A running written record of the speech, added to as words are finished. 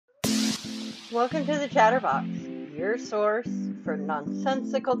Welcome to the Chatterbox, your source for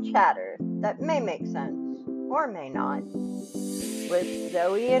nonsensical chatter that may make sense or may not, with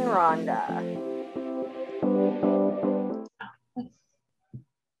Zoe and Rhonda.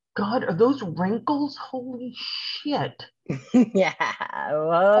 God, are those wrinkles? Holy shit. Yeah,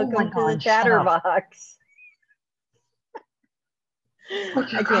 welcome to the God, shut up. Chatterbox.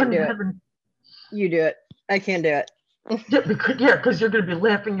 I can't do it. You do it. I can't do it. Yeah, because you're going to be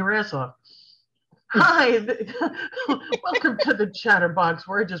laughing your ass off. Hi, welcome to the Chatterbox,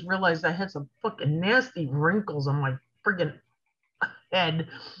 where I just realized I had some fucking nasty wrinkles on my friggin' head.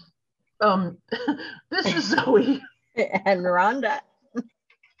 This is Zoe. And Rhonda.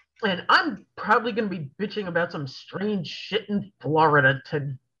 And I'm probably going to be bitching about some strange shit in Florida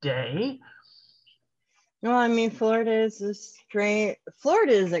today. Well, I mean, Florida is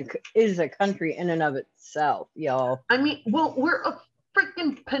a country in and of itself, y'all. I mean, well, we're a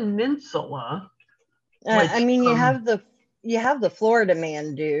freaking peninsula. I mean, you have the Florida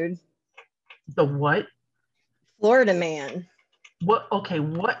man, dude. The what? Florida man. What? Okay,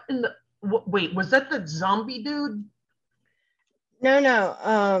 what in the? Wait, was that the zombie dude?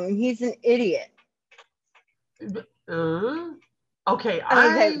 No. He's an idiot. Okay,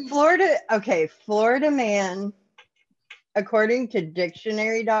 Florida man. According to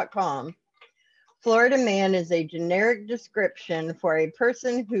dictionary.com, Florida man is a generic description for a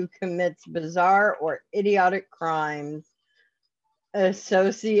person who commits bizarre or idiotic crimes,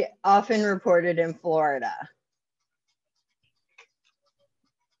 often reported in Florida.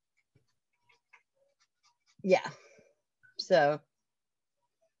 Yeah. So.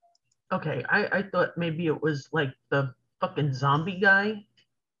 Okay, I thought maybe it was like the fucking zombie guy.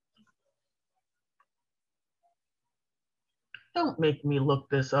 Don't make me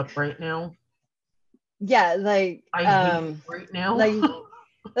look this up right now. Yeah, like I hate it right now.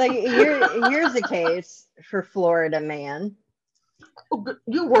 Here's a case for Florida man.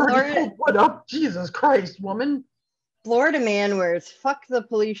 You already pulled one up. Jesus Christ, woman. Florida man wears fuck the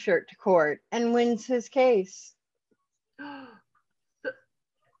police shirt to court and wins his case.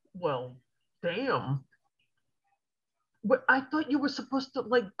 Well, damn. But I thought you were supposed to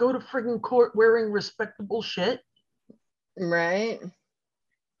like go to friggin' court wearing respectable shit. Right.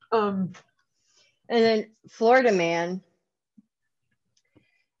 And then Florida man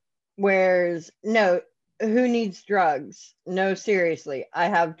wears who needs drugs? No, seriously, I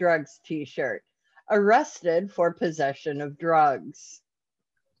have drugs t-shirt. Arrested for possession of drugs.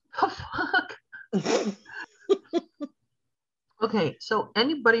 Oh, fuck. Okay, so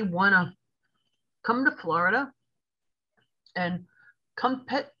anybody wanna come to Florida and come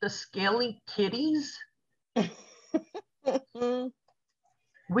pet the scaly kitties?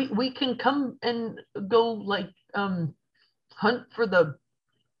 we can come and go like hunt for the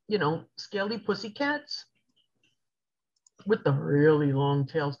scaly pussycats with the really long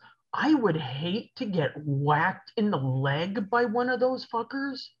tails. I would hate to get whacked in the leg by one of those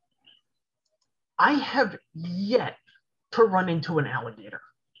fuckers. I have yet to run into an alligator.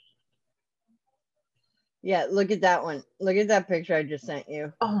 Yeah, look at that one. Look at that picture I just sent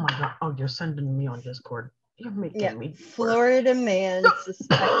you. Oh my God. Oh, you're sending me on Discord. You're making me. Florida man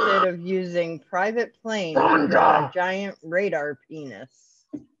suspected of using private plane with a giant radar penis.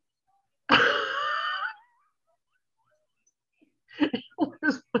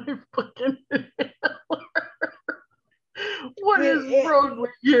 Where's my fucking What is wrong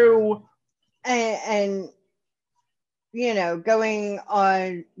with you? And going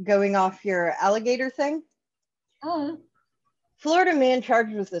off your alligator thing. Oh. Florida man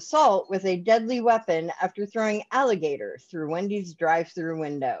charged with assault with a deadly weapon after throwing alligator through Wendy's drive-through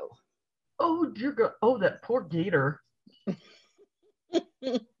window. Oh dear God! Oh, that poor gator.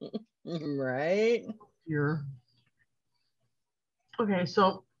 Right. Here. Okay,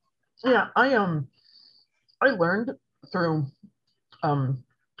 so yeah, I learned through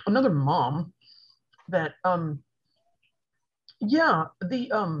another mom that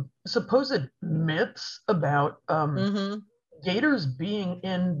the supposed myths about gators being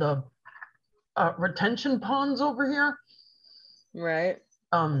in the retention ponds over here, right,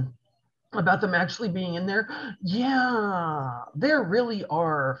 about them actually being in there. Yeah, there really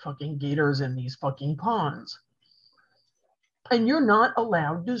are fucking gators in these fucking ponds, and you're not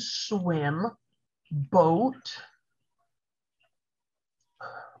allowed to swim, boat,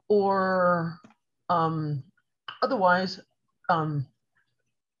 or otherwise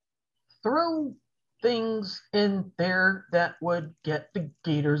throw things in there that would get the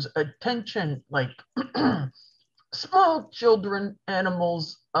gator's attention, like small children,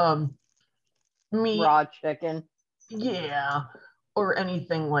 animals, meat, raw chicken. Yeah, or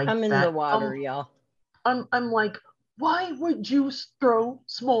anything like I'm in that. the water, y'all. I'm like, why would you throw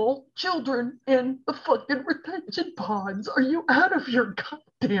small children in the fucking retention ponds? Are you out of your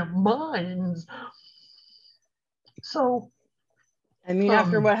goddamn minds? So, I mean,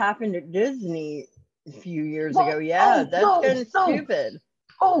 after what happened at Disney a few years ago, yeah, oh, that's kind of stupid.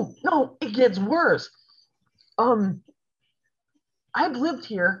 Oh no, it gets worse. I've lived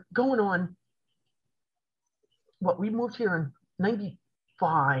here going on we moved here in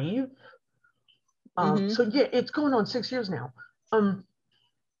 95. So yeah, it's going on 6 years now.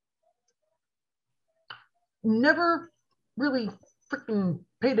 Never really freaking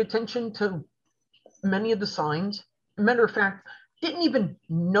paid attention to many of the signs. Matter of fact, didn't even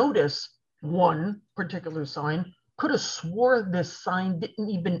notice one particular sign. Could have swore this sign didn't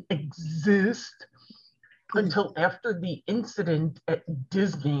even exist until after the incident at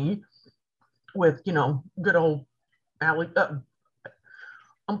Disney with, good old Alec.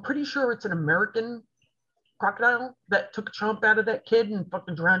 I'm pretty sure it's an American crocodile that took a chomp out of that kid and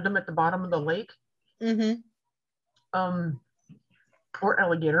fucking drowned him at the bottom of the lake. Or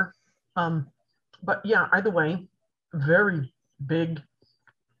alligator. But yeah, either way, very big,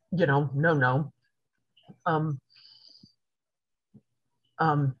 no.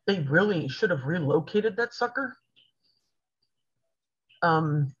 They really should have relocated that sucker.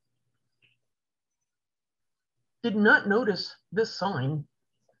 Did not notice this sign.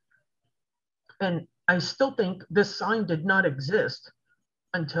 And I still think this sign did not exist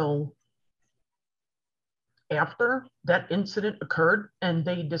until after that incident occurred, and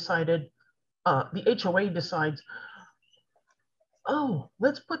they decided, the HOA decides, oh,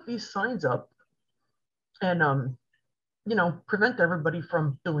 let's put these signs up and prevent everybody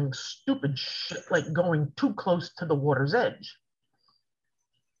from doing stupid shit like going too close to the water's edge.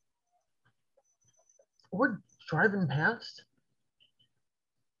 We're driving past,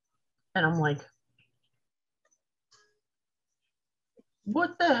 and I'm like,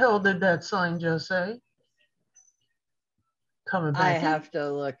 what the hell did that sign just say? Coming back I have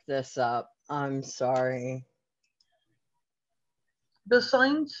to look this up. I'm sorry. The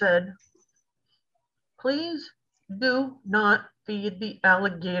sign said, please do not feed the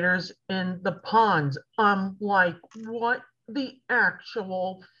alligators in the ponds. I'm like, what the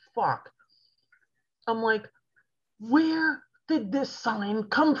actual fuck? I'm like, where did this sign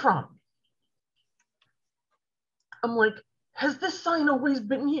come from? I'm like, has this sign always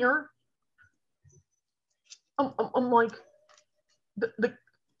been here? I'm like,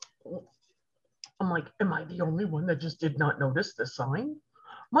 I'm like, am I the only one that just did not notice the sign?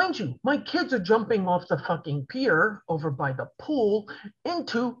 Mind you, my kids are jumping off the fucking pier over by the pool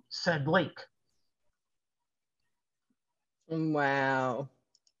into said lake. Wow.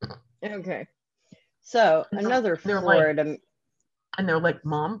 Okay. So another Florida. And they're like,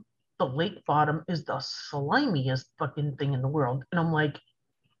 Mom, the lake bottom is the slimiest fucking thing in the world. And I'm like,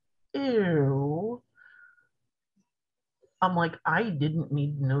 ew. I'm like, I didn't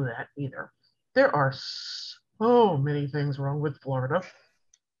need to know that either. There are so many things wrong with Florida.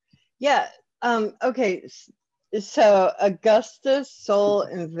 Yeah. Okay. So Augustus Sol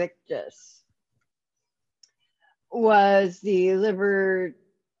Invictus was the Libertarian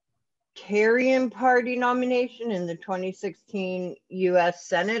Party nomination in the 2016 U.S.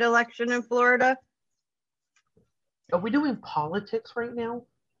 Senate election in Florida. Are we doing politics right now?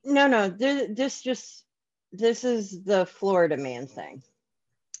 No. This is the Florida man thing.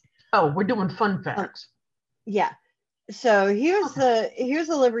 Oh, we're doing fun facts. Yeah. So he was a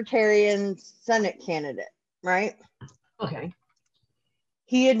Libertarian Senate candidate, right? Okay.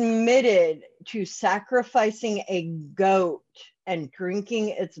 He admitted to sacrificing a goat and drinking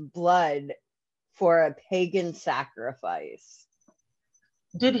its blood for a pagan sacrifice.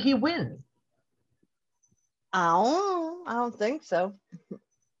 Did he win? I don't think so.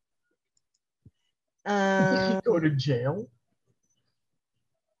 Did he go to jail?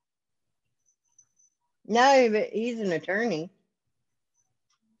 No, but he's an attorney.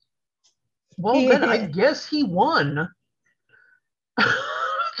 Well, then I guess he won. The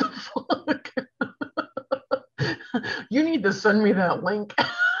fuck? You need to send me that link.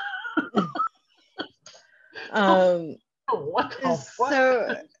 What the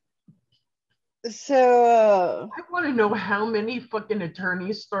fuck? So I want to know how many fucking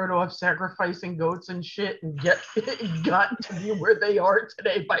attorneys start off sacrificing goats and shit and got to be where they are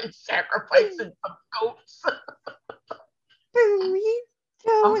today by sacrificing some goats. We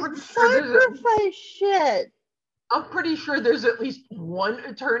don't sacrifice shit. I'm pretty sure there's at least one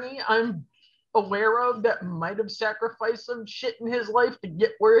attorney I'm aware of that might have sacrificed some shit in his life to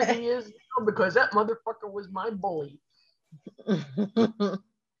get where he is now, because that motherfucker was my bully. But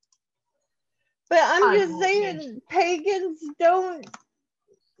I'm just saying, pagans don't,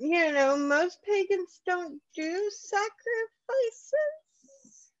 most pagans don't do sacrifices.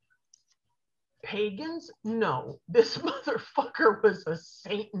 Pagans? No. This motherfucker was a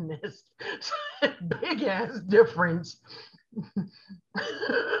Satanist. Big ass difference.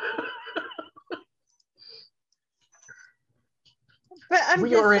 But I'm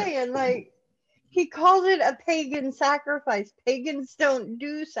just saying, like, he called it a pagan sacrifice. Pagans don't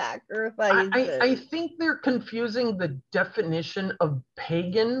do sacrifices. I think they're confusing the definition of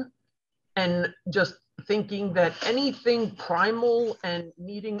pagan and just thinking that anything primal and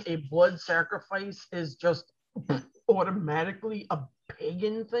needing a blood sacrifice is just automatically a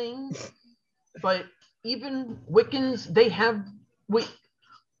pagan thing. But even Wiccans, they have,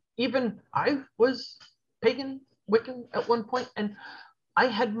 even I was pagan Wiccan at one point, and I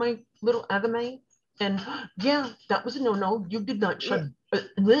had my little anime, and yeah, that was a no-no. You did not shed,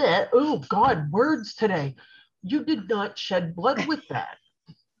 oh God, words today. You did not shed blood with that.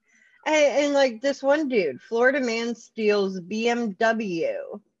 And like this one dude, Florida man steals BMW.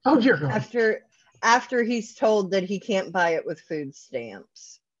 Oh dear God. After he's told that he can't buy it with food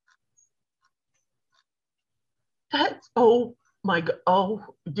stamps. That's, oh my God. Oh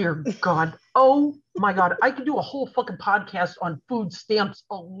dear God. Oh my God. I could do a whole fucking podcast on food stamps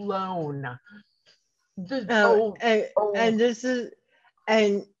alone. And this is,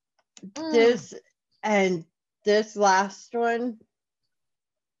 and this last one,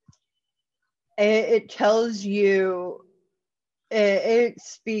 it tells you, it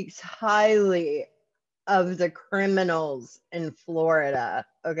speaks highly of the criminals in Florida.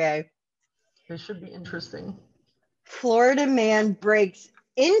 Okay. This should be interesting. Florida man breaks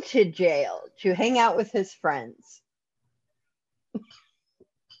into jail to hang out with his friends.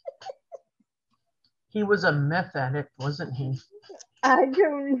 He was a meth addict, wasn't he? I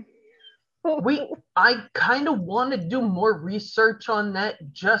don't know. I kind of want to do more research on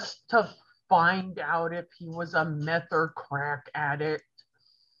that just to find out if he was a meth or crack addict.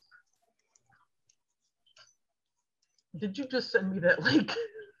 Did you just send me that link?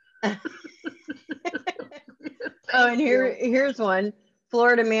 Oh, and here's one.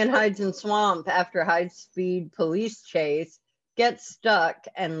 Florida man hides in swamp after high-speed police chase, gets stuck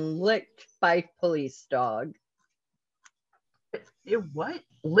and licked by police dog. What?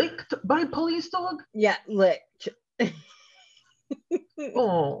 Licked by police dog? Yeah, licked.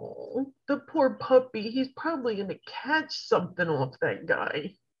 Oh, the poor puppy. He's probably going to catch something off that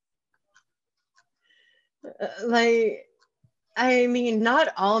guy. Like, I mean, not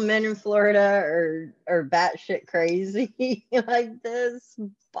all men in Florida are batshit crazy like this,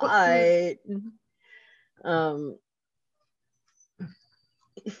 but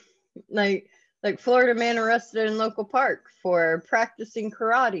like Florida man arrested in local park for practicing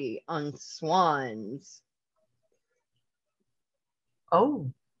karate on swans.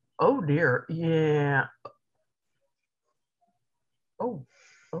 Oh dear. Yeah. Oh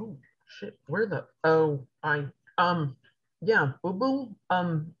shit. Where the yeah, boo boo.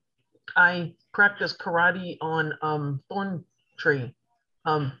 I practiced karate on thorn tree.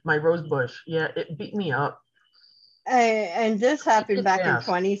 My rose bush. Yeah, it beat me up. And this happened back in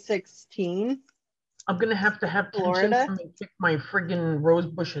 2016. I'm gonna have Florida. Tension kick my friggin' rose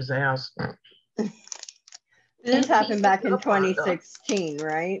bush's ass. This happened back in 2016,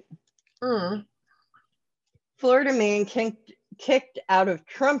 right? Florida man kicked out of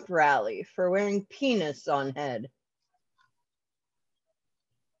Trump rally for wearing penis on head.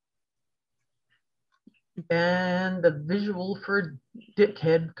 And the visual for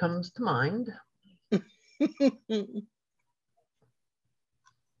dickhead comes to mind.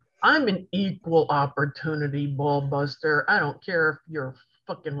 I'm an equal opportunity ball buster. I don't care if you're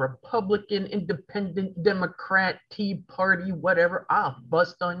fucking Republican, Independent, Democrat, Tea Party, whatever. I'll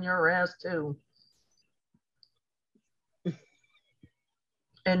bust on your ass too.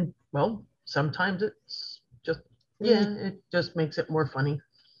 And well, sometimes it's just, it just makes it more funny.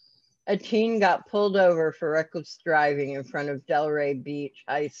 A teen got pulled over for reckless driving in front of Delray Beach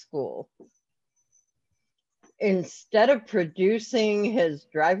High School. Instead of producing his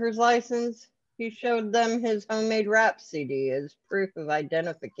driver's license, he showed them his homemade rap CD as proof of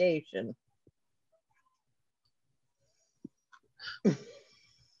identification.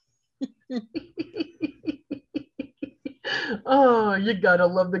 Oh, you gotta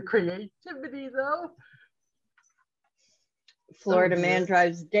love the creativity though. Florida man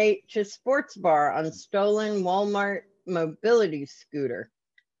drives date to sports bar on stolen Walmart mobility scooter.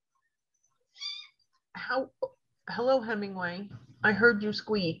 Hello, Hemingway. I heard you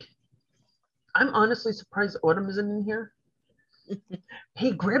squeak. I'm honestly surprised Autumn isn't in here.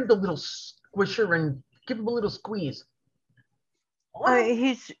 Hey, grab the little squisher and give him a little squeeze.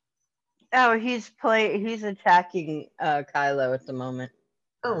 He's attacking Kylo at the moment.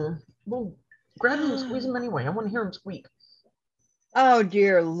 Oh, well, grab him and squeeze him anyway. I want to hear him squeak. Oh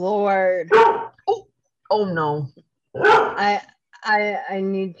dear Lord. Oh no. I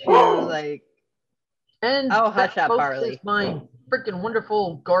need to like. And hush that, up, folks, Harley. is my freaking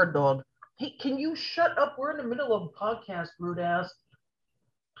wonderful guard dog. Hey, can you shut up? We're in the middle of a podcast, rude ass.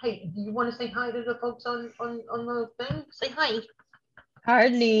 Hey, do you want to say hi to the folks on the thing? Say hi.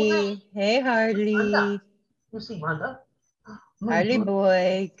 Harley. Hey, Harley. Rhonda. You see Rhonda? Harley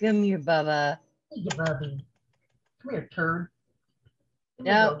boy. Come here, Bubba. Hey, Bubby. Come here, turd.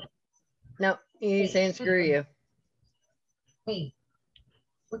 No. He's saying screw you. Hey,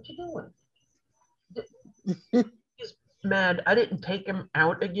 what you doing? He's mad. I didn't take him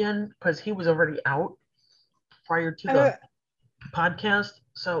out again because he was already out prior to the podcast.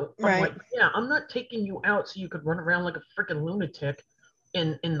 So I'm like, yeah, I'm not taking you out so you could run around like a freaking lunatic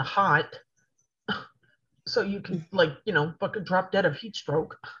in the hot. So you can fucking drop dead of heat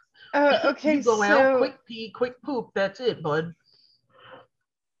stroke. Okay, you go out, quick pee, quick poop. That's it, bud.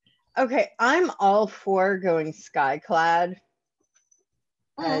 Okay, I'm all for going skyclad,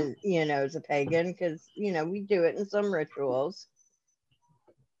 as as a pagan, because we do it in some rituals.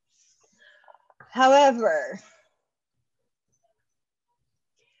 However,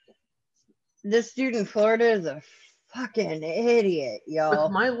 this dude in Florida is a fucking idiot, y'all.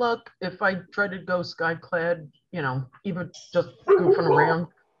 With my luck, if I tried to go skyclad, even just goofing around,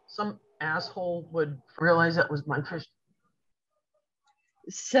 some asshole would realize that was my fish.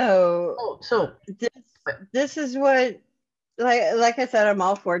 So, this is what, like I said, I'm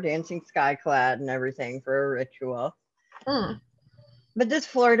all for dancing skyclad and everything for a ritual. But this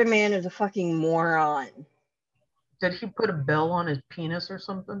Florida man is a fucking moron. Did he put a bell on his penis or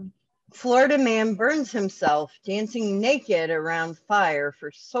something? Florida man burns himself dancing naked around fire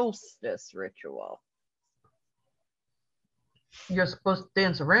for solstice ritual. You're supposed to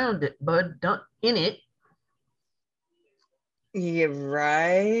dance around it, bud, not in it. Yeah,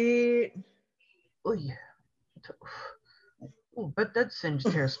 right. Oh, yeah. Oh, but that singed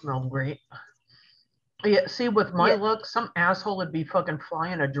hair smelled great. Yeah, see, with my luck, some asshole would be fucking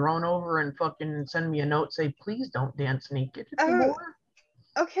flying a drone over and fucking send me a note, say, please don't dance naked anymore.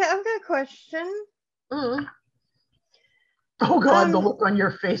 Okay, I've got a question. Oh God, the look on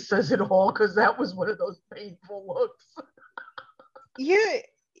your face says it all, because that was one of those painful looks.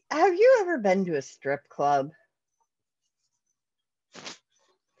 Have you ever been to a strip club?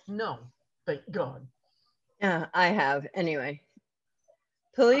 No, thank God. Yeah, I have. Anyway,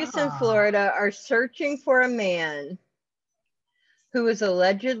 police in Florida are searching for a man who was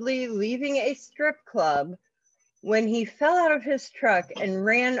allegedly leaving a strip club when he fell out of his truck and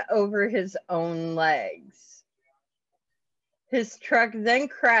ran over his own legs. His truck then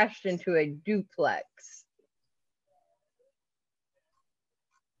crashed into a duplex.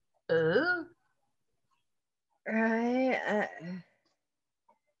 Right.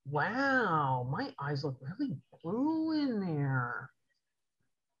 Wow, my eyes look really blue in there.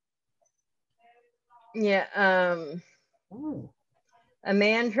 Yeah. Ooh. A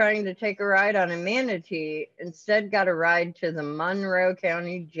man trying to take a ride on a manatee instead got a ride to the Monroe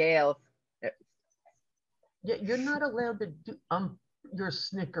County Jail. Yeah, you're not allowed to do. You're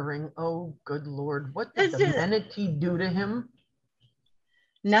snickering. Oh, good Lord! What did the manatee do to him?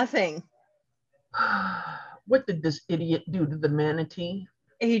 Nothing. What did this idiot do to the manatee?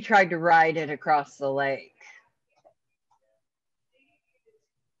 He tried to ride it across the lake.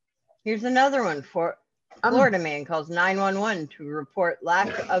 Here's another one. Florida man calls 911 to report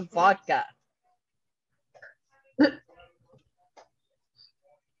lack of vodka.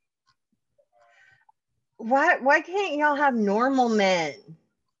 Why can't y'all have normal men?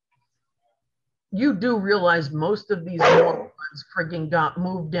 You do realize most of these normal ones frigging got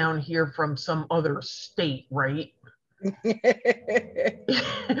moved down here from some other state, right?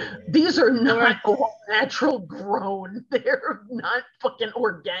 These are not all natural grown. They're not fucking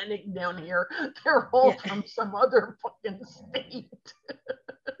organic down here. They're all from some other fucking state.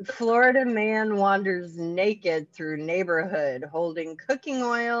 Florida man wanders naked through neighborhood holding cooking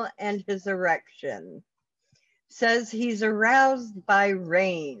oil and his erection. Says he's aroused by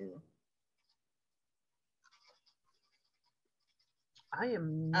rain. I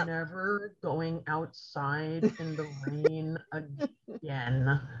am never going outside in the rain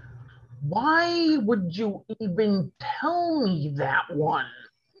again. Why would you even tell me that one?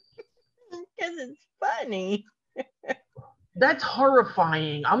 Because it's funny. That's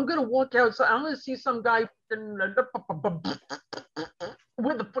horrifying. I'm gonna walk outside. I'm gonna see some guy with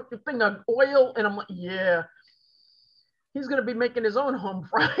a fucking thing of oil, and I'm like, yeah, he's gonna be making his own home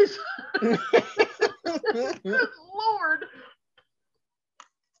fries. Lord,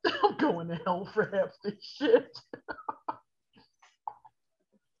 I'm going to hell for half this shit.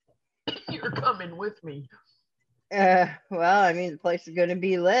 You're coming with me. Well, I mean, the place is going to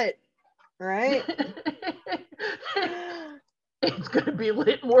be lit, right? It's going to be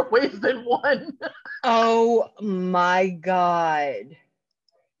lit more ways than one. Oh my God.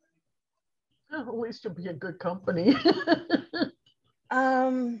 At least you'll be a good company.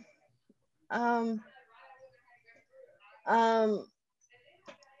 Um,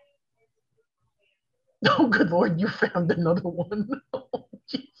 Oh, good Lord, you found another one. Oh,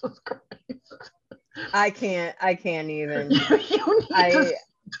 Jesus Christ. I can't even. You need to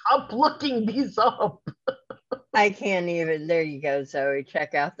stop looking these up. I can't even. There you go, Zoe.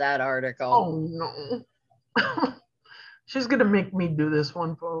 Check out that article. Oh, no. She's going to make me do this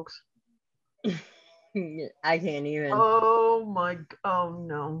one, folks. I can't even. Oh, my. Oh,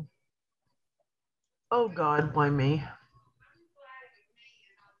 no. Oh, God, why me?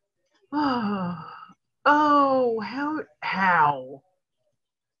 Oh, how?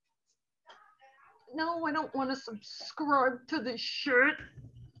 No, I don't want to subscribe to this shit.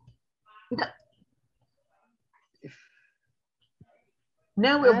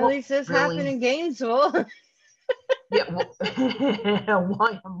 Now it At least this happened in Gainesville. Yeah, well,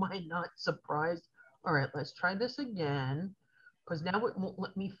 why am I not surprised? All right, let's try this again, because now it won't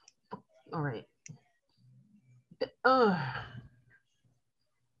let me. All right. It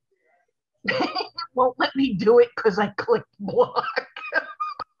won't let me do it because I clicked block.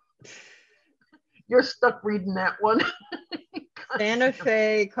 You're stuck reading that one. Santa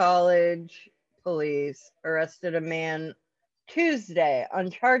Fe College police arrested a man Tuesday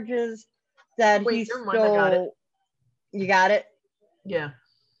on charges that he stole. I got it. You got it? Yeah.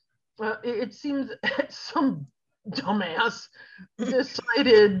 It seems some dumbass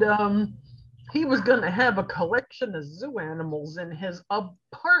decided he was going to have a collection of zoo animals in his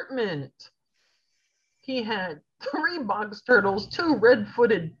apartment. He had 3 box turtles, 2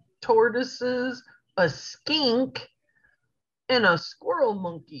 red-footed tortoises, a skink, and a squirrel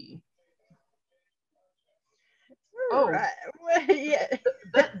monkey. Oh, right. Yeah.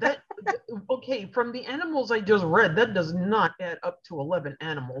 Okay, from the animals I just read, that does not add up to 11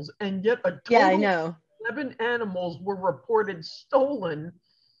 animals, and yet a total I know. 11 animals were reported stolen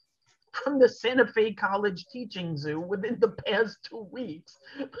from the Santa Fe College Teaching Zoo within the past 2 weeks.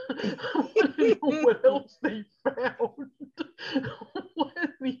 I want to know what else they found. What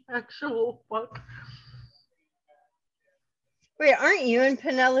the actual fuck? Wait, aren't you in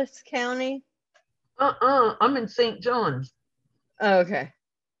Pinellas County? I'm in St. John's. Oh, okay.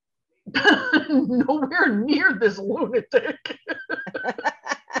 Nowhere near this lunatic.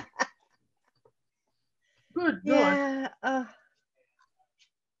 Good God.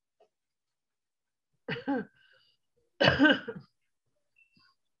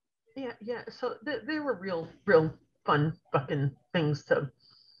 Yeah. Yeah. So they were real fun fucking things to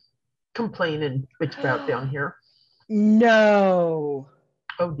complain and bitch about down here. No.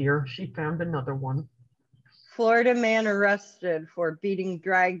 Oh dear, she found another one. Florida man arrested for beating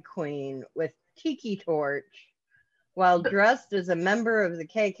drag queen with tiki torch while dressed as a member of the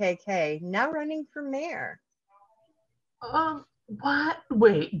KKK, now running for mayor. What?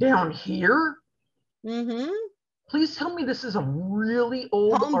 Wait, down here? Mm-hmm. Please tell me this is a really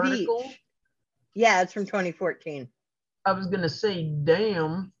old Palm article. Beach. Yeah, it's from 2014. I was gonna say,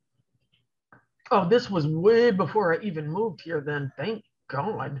 damn. Oh, this was way before I even moved here then. Thank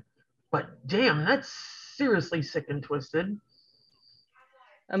God. But damn, that's seriously sick and twisted.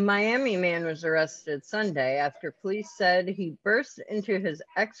 A Miami man was arrested Sunday after police said he burst into his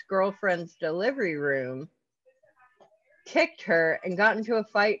ex-girlfriend's delivery room, kicked her, and got into a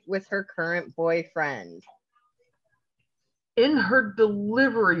fight with her current boyfriend. In her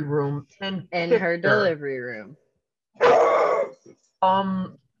delivery room and in her delivery room.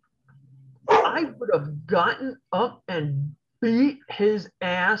 I would have gotten up and beat his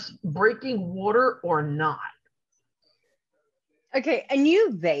ass, breaking water or not. Okay, and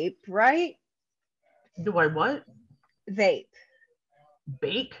you vape, right? Do I what? Vape.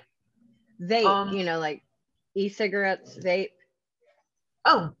 Bake? Vape, you know, like e-cigarettes, vape.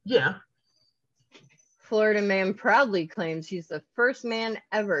 Oh, yeah. Florida man proudly claims he's the first man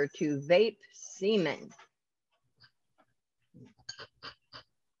ever to vape semen.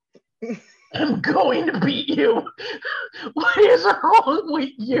 I'm going to beat you. What is wrong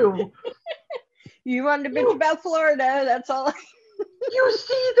with you? You wanted to bitch about Florida. That's all. You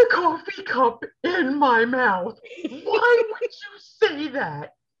see the coffee cup in my mouth. Why would you say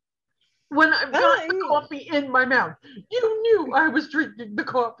that? When I've got the coffee in my mouth, you knew I was drinking the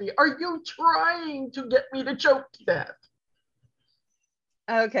coffee. Are you trying to get me to choke to death?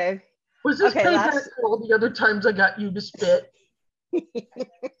 Okay. Was this payback for all the other times I got you to spit?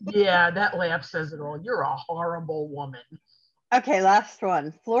 Yeah, that laugh says it all. You're a horrible woman. Okay, last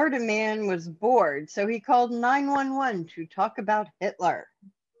one. Florida man was bored, so he called 911 to talk about Hitler.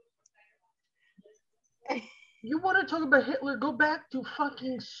 You want to talk about Hitler? Go back to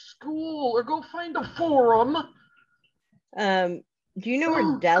fucking school or go find a forum. Do you know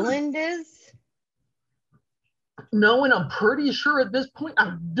where Deland is? No, and I'm pretty sure at this point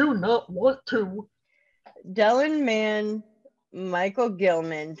I do not want to. Deland man Michael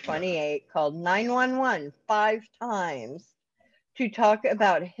Gilman, 28, called 911 5 times to talk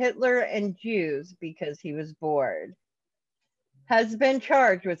about Hitler and Jews because he was bored. Has been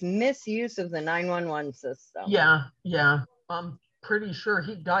charged with misuse of the 911 system. Yeah. I'm pretty sure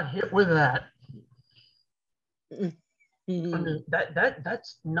he got hit with that. I mean,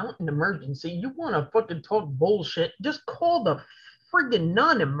 that's not an emergency. You want to fucking talk bullshit? Just call the friggin'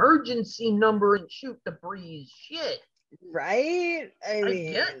 non-emergency number and shoot the breeze. Shit. Right?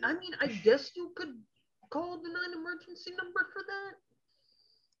 I guess you could call the non-emergency number for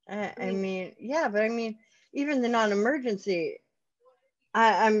that. I mean, yeah, but I mean, even the non-emergency,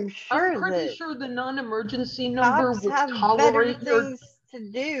 I'm pretty sure the non-emergency number would have tolerate better things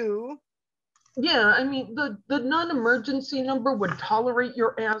to do. Yeah, I mean, the non-emergency number would tolerate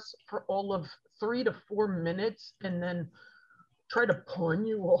your ass for all of 3 to 4 minutes and then try to pawn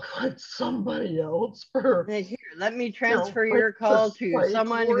you off on somebody else for. Here, let me transfer your call to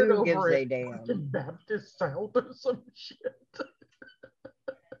someone who gives a damn. Baptist child or some shit.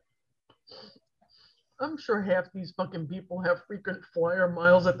 I'm sure half these fucking people have frequent flyer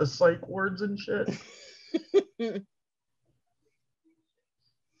miles at the psych wards and shit.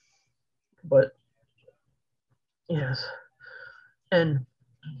 But yes, and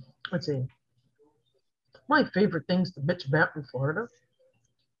let's see. My favorite things to bitch about in Florida.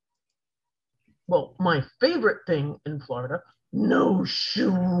 Well, my favorite thing in Florida, no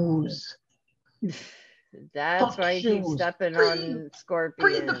shoes. That's why you keep stepping on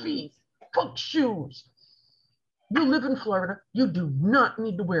scorpions. Free the feet. Fuck shoes. You live in Florida, you do not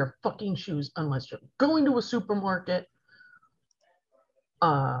need to wear fucking shoes unless you're going to a supermarket,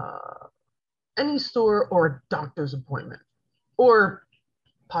 any store, or a doctor's appointment, or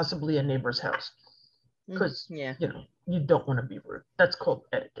possibly a neighbor's house. Because, you know, you don't want to be rude. That's called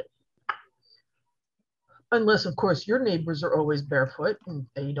etiquette. Unless, of course, your neighbors are always barefoot and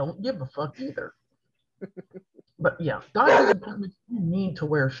they don't give a fuck either. But yeah, doctor's appointments, you need to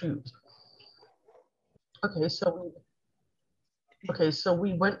wear shoes. Okay, so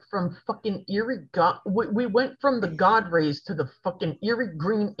we went from fucking eerie we went from the God rays to the fucking eerie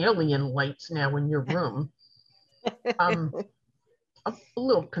green alien lights now in your room. I'm a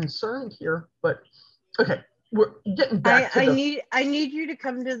little concerned here, but okay, we're getting back to I need you to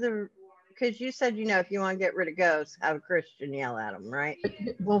come to the, because you said, you know, if you want to get rid of ghosts, have a Christian yell at them, right?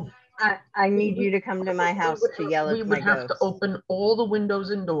 Well, I need you to come to my house to yell at my ghosts. We would have to open all the windows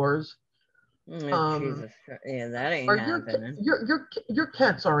and doors. Jesus, yeah, that ain't happening. Your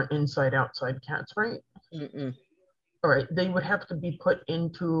cats aren't inside outside cats, right? All right, they would have to be put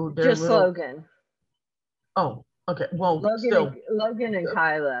into their just Logan. Oh, okay. Well, Logan and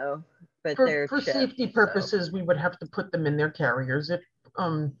Kylo, but for safety purposes, we would have to put them in their carriers if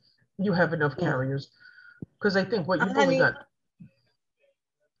you have enough carriers, because I think you've only got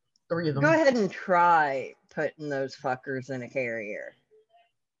 3 of them. Go ahead and try putting those fuckers in a carrier.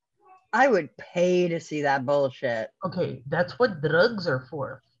 I would pay to see that bullshit. Okay, that's what drugs are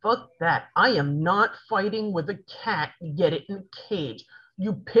for. Fuck that. I am not fighting with a cat to get it in a cage.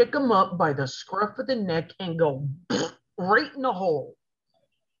 You pick them up by the scruff of the neck and go right in the hole.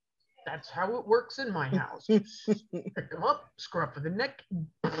 That's how it works in my house. Pick them up, scruff of the neck,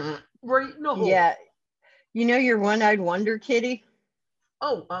 right in the hole. Yeah. You know your one-eyed wonder kitty?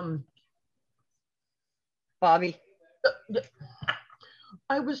 Oh, Bobby. Yeah.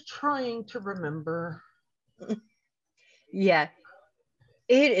 I was trying to remember. Yeah.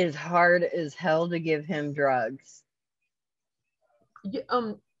 It is hard as hell to give him drugs. Yeah,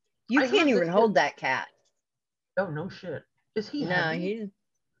 you can't even hold that cat. Oh, no shit. Is he heavy?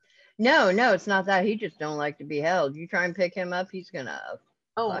 No, it's not that. He just don't like to be held. You try and pick him up, he's gonna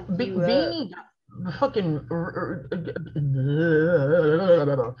Beanie fucking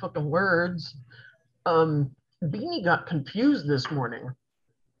words. Beanie got confused this morning.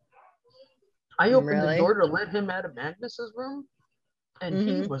 I opened the Really? door to let him out of Magnus's room, and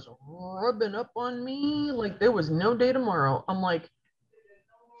he Mm-hmm. was rubbing up on me like there was no day tomorrow. I'm like,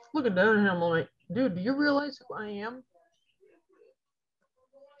 looking down at him, I'm like, dude, do you realize who I am?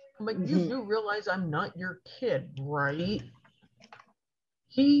 I'm like, you Mm-hmm. do realize I'm not your kid, right?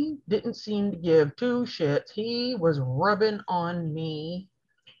 He didn't seem to give two shits. He was rubbing on me.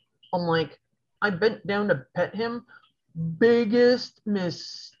 I'm like, I bent down to pet him. Biggest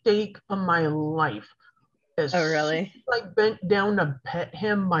mistake of my life. As Oh, soon really? as I bent down to pet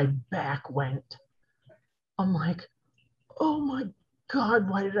him, my back went. I'm like, oh my God,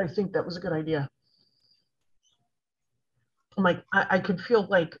 why did I think that was a good idea? I'm like, I could feel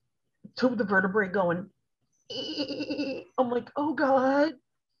like two of the vertebrae going. I'm like, oh God.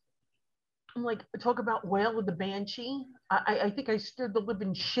 I'm like, talk about Wail of the Banshee. I think I scared the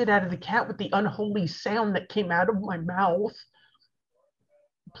living shit out of the cat with the unholy sound that came out of my mouth.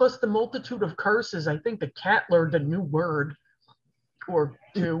 Plus the multitude of curses. I think the cat learned a new word or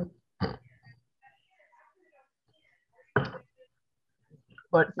two.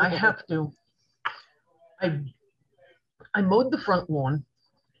 But I have to. I mowed the front lawn.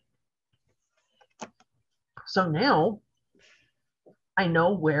 So now I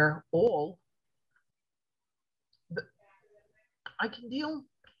know where all the, I can deal.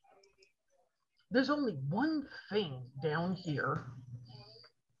 There's only one thing down here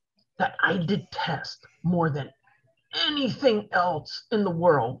that I detest more than anything else in the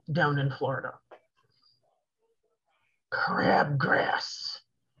world down in Florida. Crabgrass.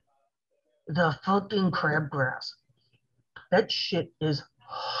 The fucking crabgrass. That shit is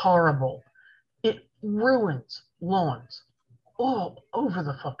horrible. It ruins lawns all over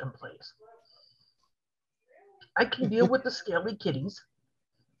the fucking place. I can deal with the scaly kitties.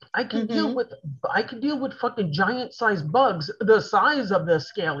 I can Mm-hmm. deal with fucking giant sized bugs the size of the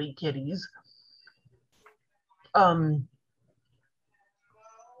scaly kitties. Um,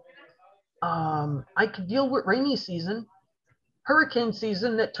 I can deal with rainy season, hurricane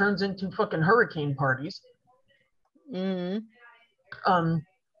season that turns into fucking hurricane parties. Mm-hmm. Um,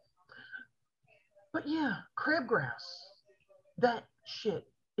 but yeah, crabgrass. That shit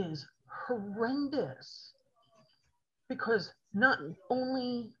is horrendous because not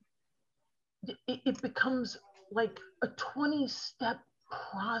only it becomes like a 20-step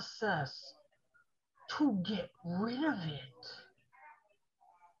process to get rid of it.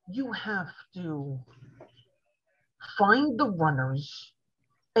 You have to find the runners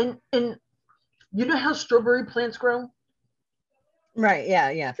and you know how strawberry plants grow? Right. Yeah.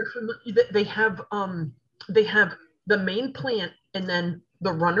 Yeah. They have the main plant and then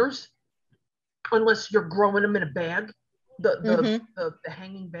the runners, unless you're growing them in a bag, Mm-hmm. the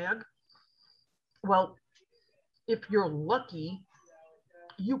hanging bag. Well, if you're lucky,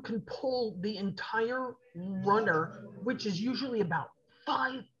 you can pull the entire runner, which is usually about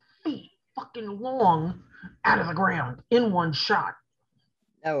 5 feet fucking long, out of the ground in one shot.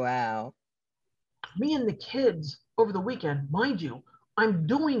 Oh, wow. Me and the kids over the weekend, mind you, I'm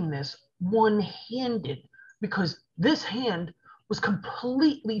doing this one-handed because this hand was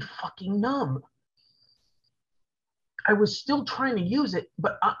completely fucking numb. I was still trying to use it,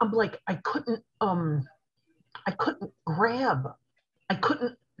 but I'm like, I couldn't grab. I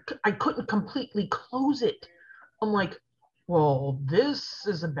couldn't I couldn't completely close it. I'm like, well, this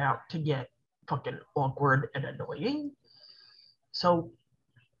is about to get fucking awkward and annoying. So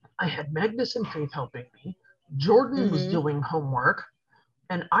I had Magnus and Faith helping me. Jordan was Mm-hmm. doing homework,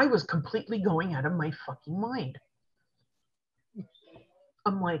 and I was completely going out of my fucking mind.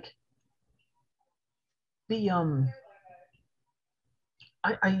 I'm like, the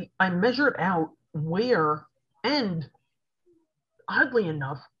I measured out where, and oddly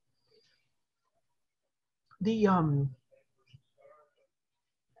enough, the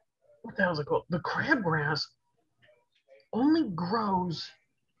what the hell is it called? The crabgrass only grows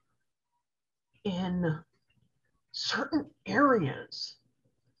in certain areas.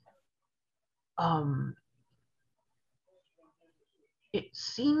 Um, it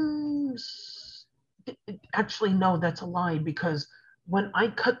seems actually no, that's a lie because when I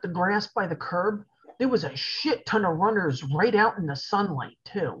cut the grass by the curb, there was a shit ton of runners right out in the sunlight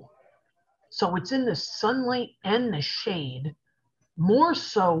too. So it's in the sunlight and the shade, more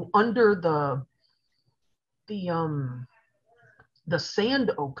so under the the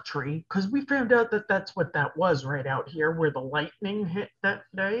sand oak tree because we found out that that's what that was right out here where the lightning hit that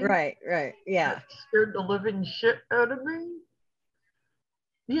day. Right. Right. Yeah. That scared the living shit out of me.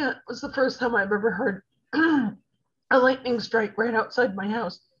 Yeah, it was the first time I've ever heard a lightning strike right outside my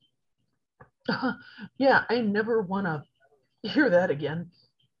house. Yeah, I never want to hear that again.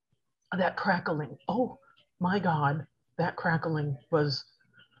 that crackling. Oh my God, that crackling was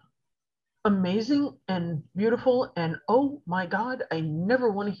amazing and beautiful. And oh my God, I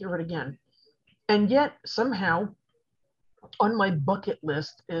never want to hear it again. And yet, somehow, on my bucket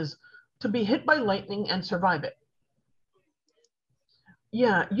list is to be hit by lightning and survive it.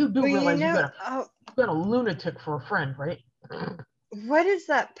 Yeah, you do Well, realize you got a lunatic for a friend, right? what is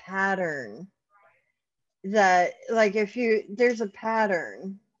that pattern? That, like, if you, there's a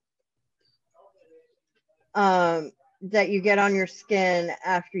pattern that you get on your skin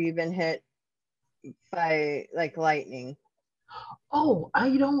after you've been hit by like lightning. Oh,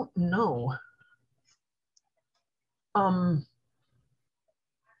 I don't know. I'm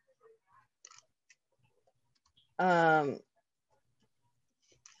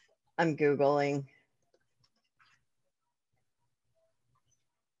Googling.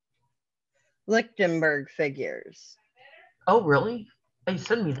 Lichtenberg figures. Oh, really? Hey,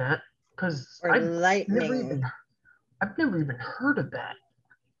 send me that because Or lightning. I've never even heard of that.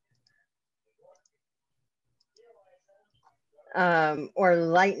 Or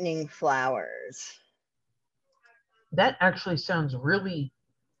lightning flowers. That actually sounds really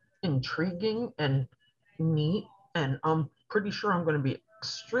intriguing and neat, and I'm pretty sure I'm going to be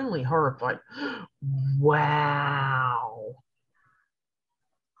extremely horrified. Wow.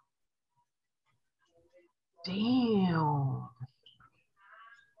 Damn.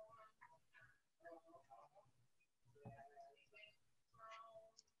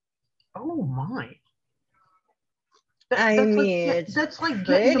 Oh my. That's like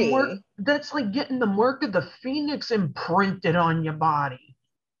getting the mark. That's like getting the mark of the phoenix imprinted on your body.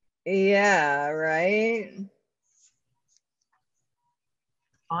 Yeah, right.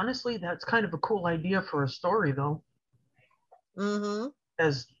 Honestly, that's kind of a cool idea for a story, though. Mm-hmm.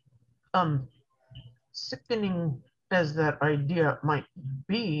 As sickening as that idea might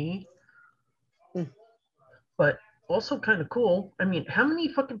be, but also kind of cool. I mean, how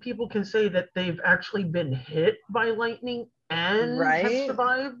many fucking people can say that they've actually been hit by lightning and have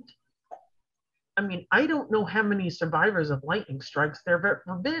survived? I mean, I don't know how many survivors of lightning strikes there have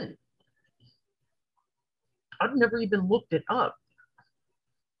ever been. I've never even looked it up.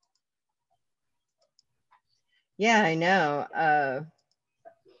 Yeah, I know.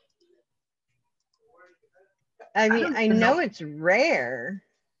 I mean, I know it's rare.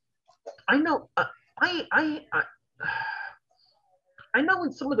 I know. I know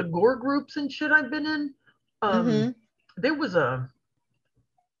in some of the gore groups and shit I've been in, there was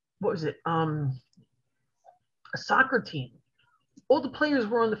what was it? A soccer team. All the players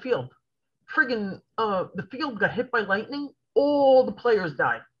were on the field. Friggin' the field got hit by lightning. All the players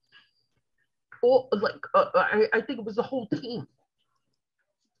died. All like I think it was the whole team.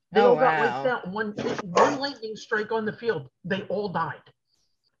 They all got wiped out. One lightning strike on the field. They all died.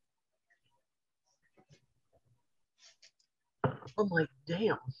 I'm like,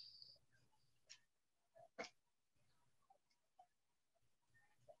 damn.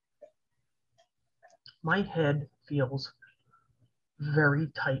 My head feels very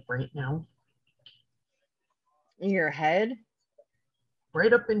tight right now. Your head?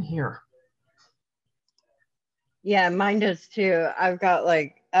 Right up in here. Yeah, mine does too. I've got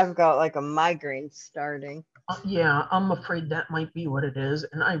like a migraine starting. Yeah, I'm afraid that might be what it is,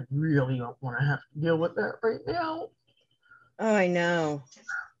 and I really don't want to have to deal with that right now. Oh, I know.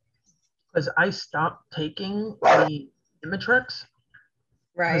 Because I stopped taking the Imitrex.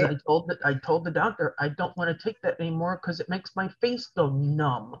 Right. Because I told the doctor I don't want to take that anymore because it makes my face go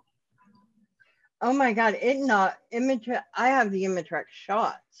numb. Oh my God! Imitrex. I have the Imitrex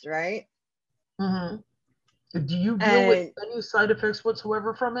shots, right? Mm-hmm. Do you deal with any side effects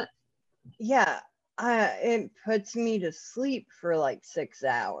whatsoever from it? Yeah, it puts me to sleep for like 6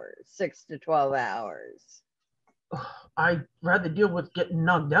 hours, 6 to 12 hours. I'd rather deal with getting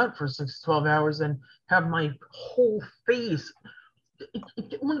knocked out for 6 to 12 hours than have my whole face.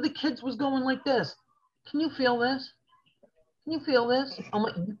 One of the kids was going like this. Can you feel this? Can you feel this? I'm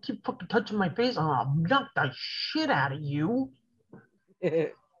like, you keep fucking touching my face. I'll knock the shit out of you.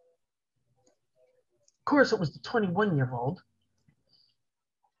 Of course, it was the 21-year-old.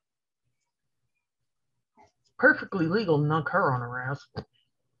 Perfectly legal to knock her on her ass.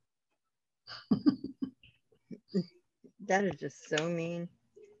 That is just so mean.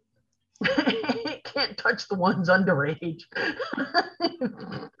 Can't touch the ones underage.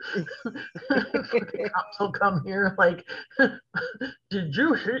 The cops will come here like, did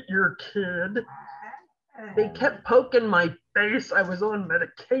you hit your kid? They kept poking my face. I was on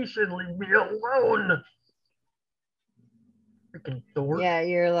medication. Leave me alone. Freaking dork. Yeah,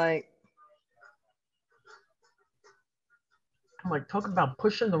 you're like, I'm like, talk about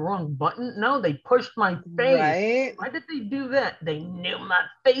pushing the wrong button. No, they pushed my face. Right? Why did they do that? They knew my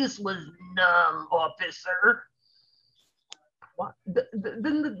face was numb, officer. What?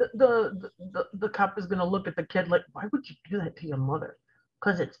 Then the cop is gonna look at the kid like, why would you do that to your mother?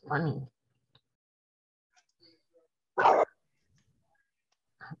 Because it's funny.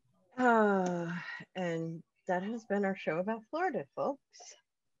 And that has been our show about Florida, folks.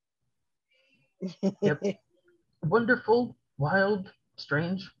 Yep. Wonderful, wild,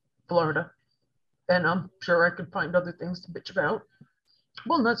 strange Florida. And I'm sure I could find other things to bitch about.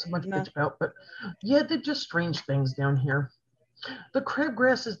 Well, not so much bitch about, but yeah, they're just strange things down here. The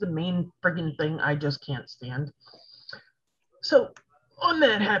crabgrass is the main friggin' thing I just can't stand. So, on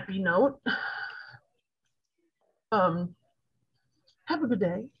that happy note, have a good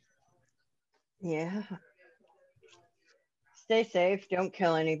day. Yeah. Stay safe. Don't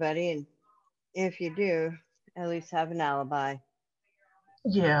kill anybody. And if you do, at least have an alibi.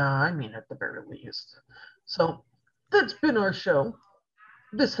 Yeah, I mean, at the very least. So, that's been our show.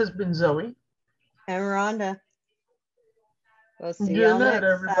 This has been Zoe. And Rhonda. We'll see Good y'all night, next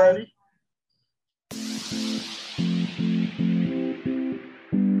everybody. time.